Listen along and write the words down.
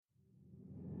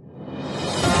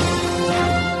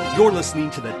You're listening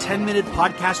to the 10-minute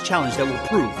podcast challenge that will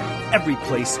prove every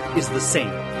place is the same.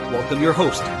 Welcome your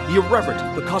host, the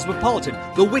irreverent, the cosmopolitan,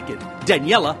 the wicked,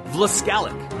 Daniela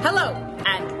Vlaskalik. Hello,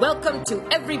 and welcome to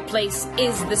Every Place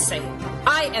is the Same.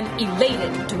 I am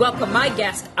elated to welcome my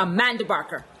guest, Amanda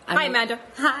Barker. Hi, Amanda.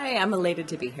 Hi, I'm elated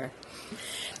to be here.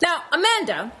 Now,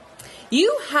 Amanda,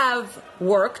 you have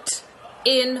worked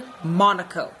in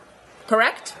Monaco,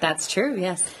 correct? That's true,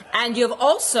 yes. And you have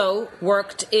also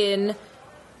worked in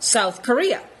South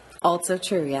Korea. Also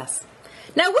true, yes.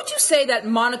 Now, would you say that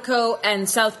Monaco and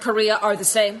South Korea are the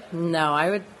same? No,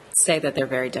 I would say that they're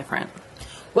very different.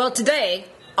 Well, today,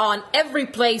 on Every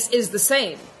Place is the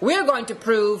Same, we're going to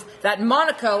prove that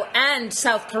Monaco and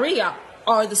South Korea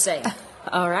are the same.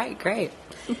 All right, great.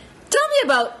 Tell me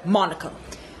about Monaco.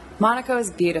 Monaco is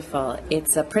beautiful.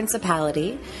 It's a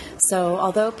principality, so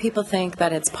although people think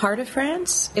that it's part of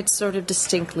France, it's sort of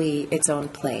distinctly its own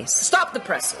place. Stop the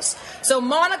presses. So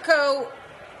Monaco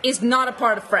is not a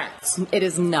part of France. It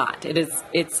is not. It is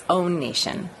its own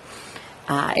nation.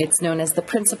 It's known as the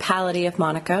Principality of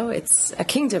Monaco. It's a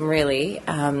kingdom, really.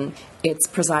 It's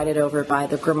presided over by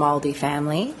the Grimaldi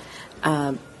family.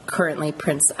 Currently,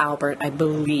 Prince Albert, I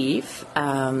believe,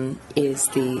 is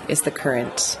the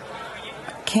current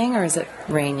king, or is it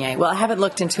Rainier? Well, I haven't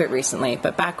looked into it recently,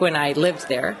 but back when I lived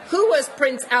there. Who was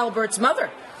Prince Albert's mother?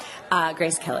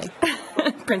 Grace Kelly.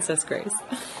 Princess Grace.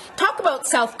 Talk about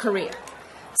South Korea.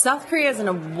 South Korea is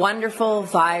a wonderful,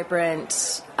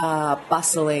 vibrant,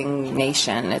 bustling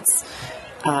nation. It's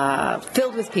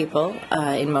filled with people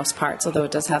in most parts, although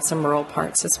it does have some rural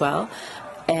parts as well.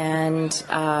 And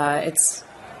it's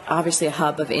obviously a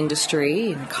hub of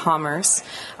industry and commerce.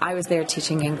 I was there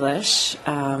teaching English,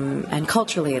 and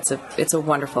culturally it's a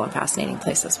wonderful and fascinating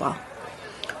place as well.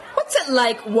 What's it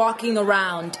like walking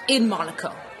around in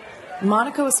Monaco?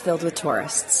 Monaco is filled with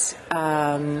tourists,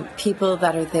 people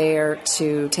that are there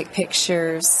to take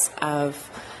pictures of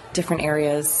different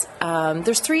areas.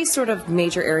 There's three sort of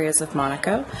major areas of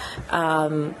Monaco.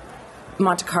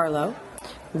 Monte Carlo,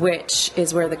 which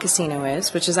is where the casino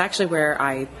is, which is actually where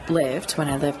I lived when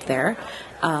I lived there.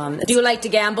 Do you like to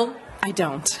gamble? I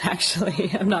don't, actually.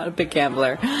 I'm not a big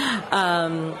gambler.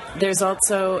 There's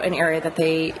also an area that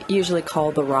they usually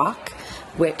call the Rock,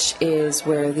 which is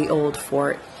where the old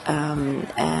fort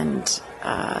and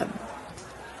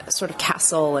sort of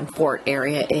castle and fort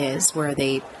area is, where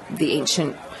the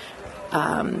ancient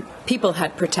people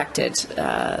had protected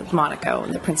Monaco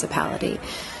and the principality.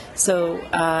 So,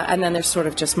 and then there's sort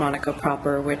of just Monaco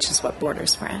proper, which is what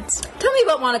borders France. Tell me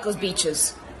about Monaco's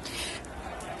beaches.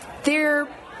 They're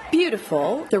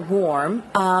beautiful, they're warm,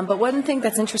 but one thing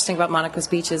that's interesting about Monaco's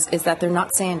beaches is that they're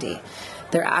not sandy.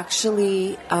 They're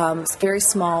actually very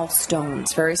small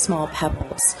stones, very small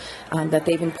pebbles that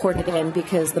they've imported in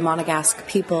because the Monegasque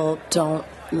people don't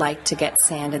like to get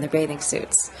sand in their bathing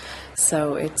suits.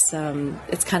 So it's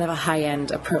kind of a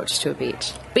high-end approach to a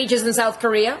beach. Beaches in South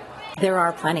Korea? There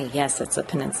are plenty, yes, it's a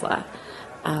peninsula.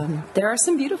 There are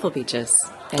some beautiful beaches.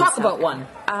 Talk about one.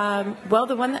 Well,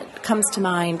 the one that comes to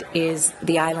mind is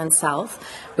the island South,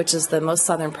 which is the most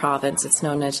southern province. It's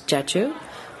known as Jeju,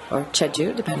 or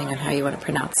Jeju, depending on how you want to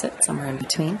pronounce it, somewhere in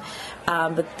between.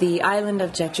 But the island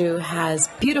of Jeju has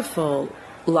beautiful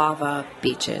lava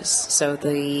beaches. So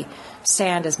the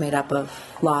sand is made up of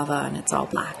lava, and it's all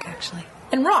black, actually.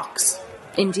 And rocks.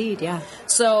 Indeed, yeah.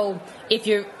 So if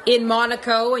you're in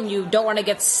Monaco and you don't want to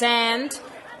get sand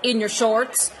in your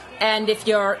shorts, and if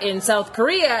you're in South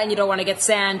Korea and you don't want to get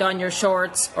sand on your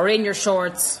shorts or in your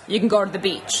shorts, you can go to the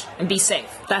beach and be safe.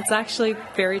 That's actually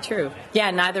very true.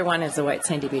 Yeah, neither one is a white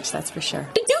sandy beach, that's for sure.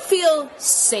 Did you feel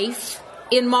safe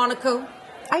in Monaco?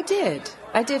 I did.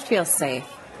 I did feel safe.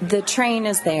 The train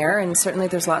is there, and certainly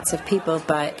there's lots of people,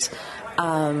 but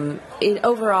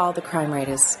overall the crime rate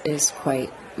is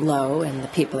quite low, and the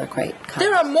people are quite kind.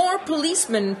 There are more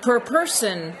policemen per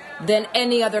person than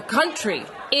any other country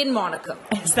in Monaco.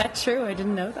 Is that true? I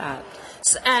didn't know that.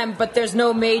 But there's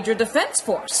no major defense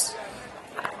force.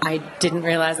 I didn't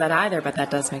realize that either, but that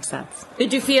does make sense.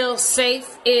 Did you feel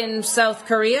safe in South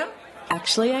Korea?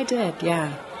 Actually, I did.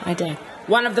 Yeah, I did.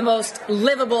 One of the most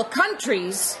livable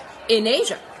countries in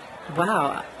Asia.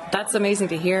 Wow. That's amazing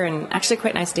to hear, and actually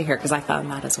quite nice to hear, because I found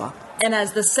that as well. And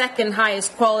has the second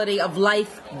highest quality of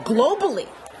life globally.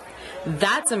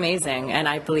 That's amazing, and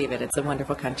I believe it. It's a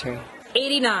wonderful country.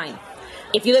 89.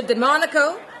 If you lived in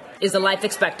Monaco, is the life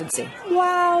expectancy.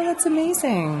 Wow, that's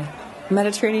amazing.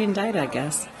 Mediterranean diet, I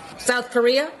guess. South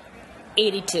Korea,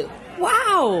 82.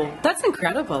 Wow, that's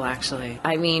incredible, actually.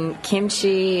 I mean,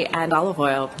 kimchi and olive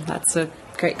oil, that's a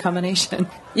great combination.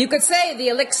 You could say the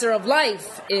elixir of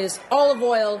life is olive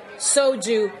oil,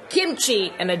 soju,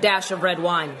 kimchi, and a dash of red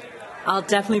wine. I'll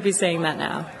definitely be saying that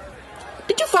now.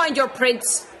 Did you find your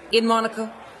prince in Monaco?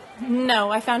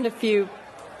 No, I found a few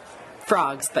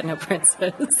frogs, but no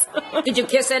princes. Did you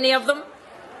kiss any of them?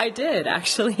 I did,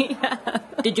 actually.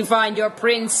 Did you find your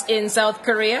prince in South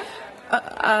Korea?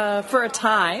 For a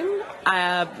time.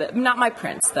 Not my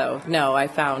prince, though. No, I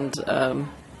found,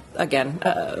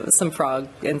 some frog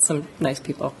and some nice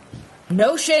people.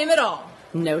 No shame at all.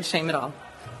 No shame at all.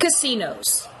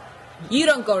 Casinos. You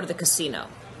don't go to the casino.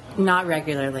 Not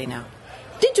regularly, no.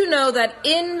 Did you know that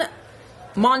in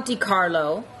Monte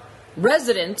Carlo,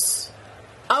 residents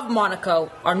of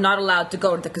Monaco are not allowed to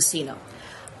go to the casino?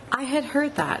 I had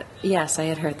heard that. Yes, I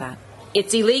had heard that.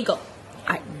 It's illegal.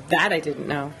 That I didn't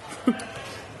know.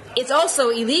 It's also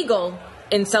illegal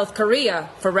in South Korea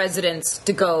for residents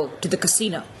to go to the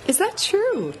casino. Is that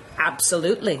true?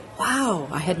 Absolutely. Wow,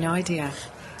 I had no idea.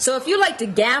 So if you like to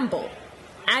gamble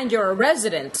and you're a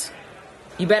resident,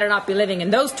 you better not be living in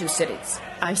those two cities.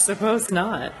 I suppose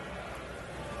not.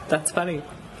 That's funny.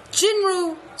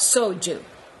 Jinru soju.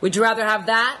 Would you rather have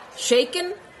that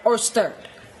shaken or stirred?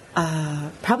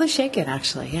 Probably shaken,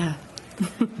 actually, yeah.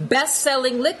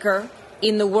 Best-selling liquor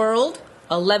in the world,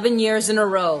 11 years in a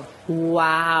row.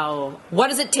 Wow. What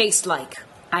does it taste like?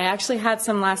 I actually had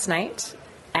some last night,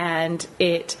 and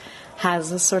it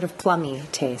has a sort of plummy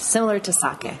taste, similar to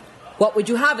sake. What would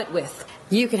you have it with?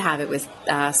 You could have it with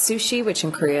sushi, which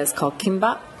in Korea is called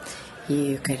kimbap.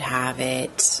 You could have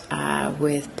it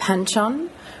with panchon,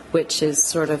 which is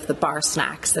sort of the bar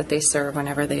snacks that they serve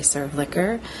whenever they serve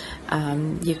liquor.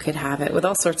 You could have it with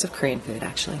all sorts of Korean food,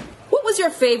 actually. What was your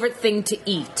favorite thing to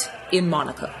eat in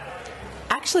Monaco?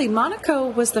 Actually, Monaco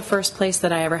was the first place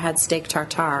that I ever had steak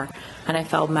tartare, and I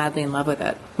fell madly in love with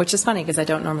it, which is funny because I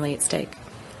don't normally eat steak.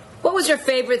 What was your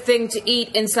favorite thing to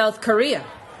eat in South Korea?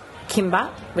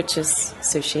 Kimbap, which is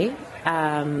sushi,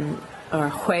 or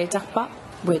hwaejakbap,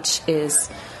 which is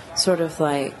sort of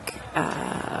like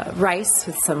rice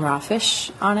with some raw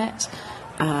fish on it.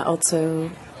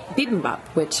 Also bibimbap,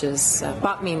 which is,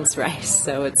 bap means rice,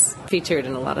 so it's featured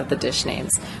in a lot of the dish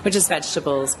names, which is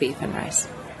vegetables, beef, and rice.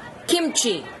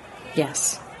 Kimchi.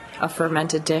 Yes, a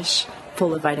fermented dish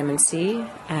full of vitamin C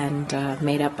and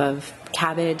made up of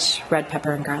cabbage, red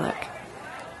pepper, and garlic.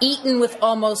 Eaten with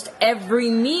almost every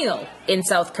meal in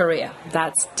South Korea.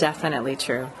 That's definitely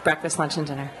true. Breakfast, lunch, and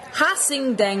dinner.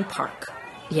 Hasingdang Park.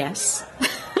 Yes.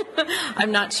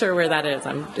 I'm not sure where that is.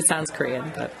 It sounds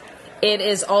Korean, but... It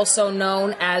is also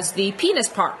known as the Penis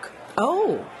Park.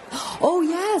 Oh,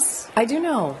 yes. I do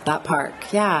know that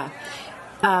park, yeah.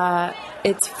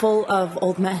 It's full of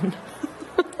old men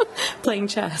playing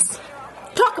chess.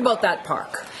 Talk about that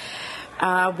park.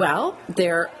 Well,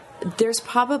 there's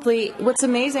probably... What's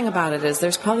amazing about it is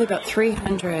there's probably about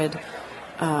 300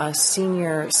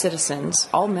 senior citizens,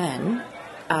 all men,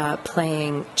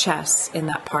 playing chess in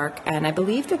that park. And I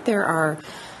believe that there are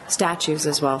statues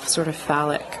as well, sort of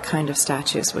phallic kind of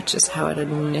statues, which is how it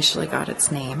initially got its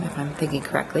name, if I'm thinking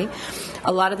correctly.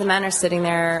 A lot of the men are sitting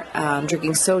there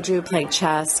drinking soju, playing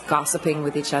chess, gossiping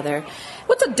with each other.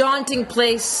 What's a daunting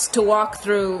place to walk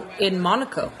through in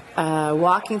Monaco?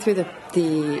 Walking through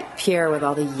the pier with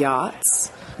all the yachts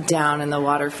down in the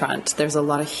waterfront. There's a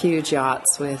lot of huge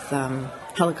yachts with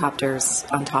helicopters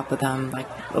on top of them, like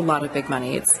a lot of big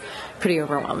money. It's pretty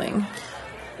overwhelming.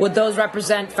 Would those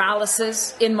represent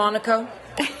phalluses in Monaco?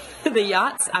 The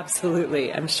yachts?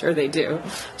 Absolutely. I'm sure they do.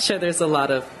 I'm sure there's a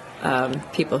lot of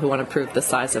people who want to prove the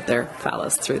size of their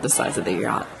phallus through the size of the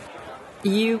yacht.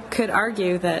 You could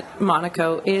argue that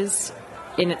Monaco is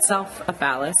in itself a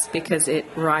phallus because it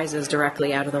rises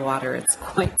directly out of the water. It's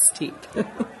quite steep.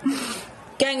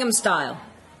 Gangnam Style.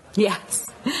 Yes.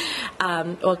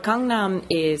 Well, Gangnam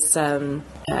is,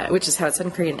 which is how it's said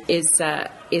in Korean, is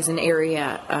an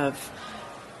area of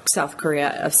South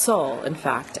Korea, of Seoul, in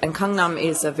fact. And Gangnam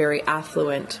is a very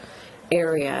affluent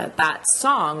area. That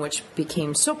song, which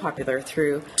became so popular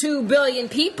through... 2 billion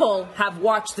people have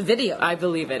watched the video. I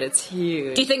believe it. It's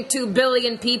huge. Do you think 2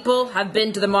 billion people have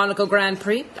been to the Monaco Grand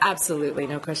Prix? Absolutely.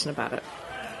 No question about it.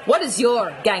 What is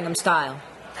your Gangnam Style?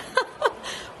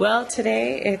 Well,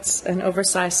 today it's an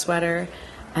oversized sweater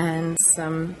and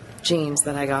some jeans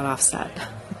that I got off set.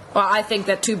 Well, I think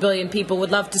that 2 billion people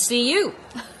would love to see you.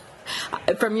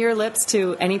 From your lips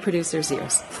to any producer's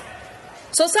ears.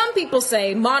 So some people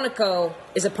say Monaco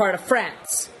is a part of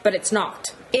France, but it's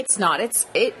not. It's not.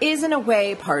 It is in a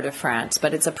way part of France,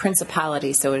 but it's a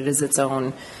principality, so it is its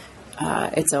own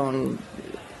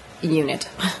unit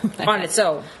on its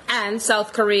own. And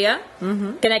South Korea,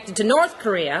 connected to North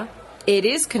Korea, It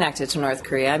is connected to North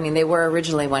Korea. I mean, they were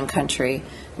originally one country.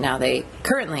 Now they,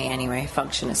 currently anyway,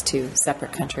 function as two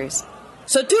separate countries.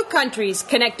 So 2 countries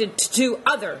connected to 2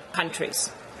 other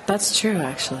countries. That's true,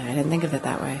 actually. I didn't think of it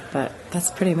that way, but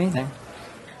that's pretty amazing.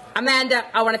 Amanda,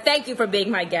 I want to thank you for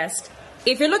being my guest.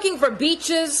 If you're looking for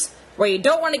beaches where you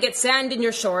don't want to get sand in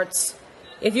your shorts,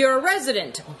 if you're a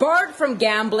resident barred from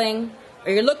gambling,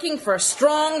 or you're looking for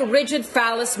strong, rigid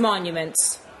phallus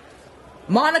monuments,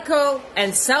 Monaco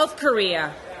and South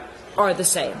Korea are the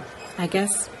same. I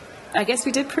guess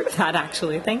we did prove that,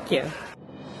 actually. Thank you.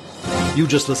 You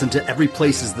just listened to Every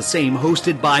Place is the Same,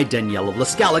 hosted by Daniela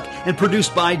Laskalik and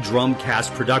produced by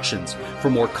Drumcast Productions. For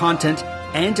more content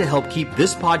and to help keep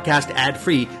this podcast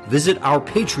ad-free, visit our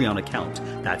Patreon account.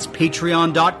 That's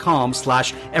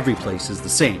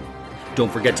patreon.com/everyplaceisthesame.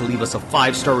 Don't forget to leave us a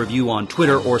 5-star review on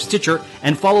Twitter or Stitcher,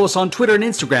 and follow us on Twitter and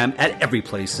Instagram at Every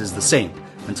Place is the Same.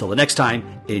 Until the next time,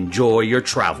 enjoy your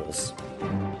travels.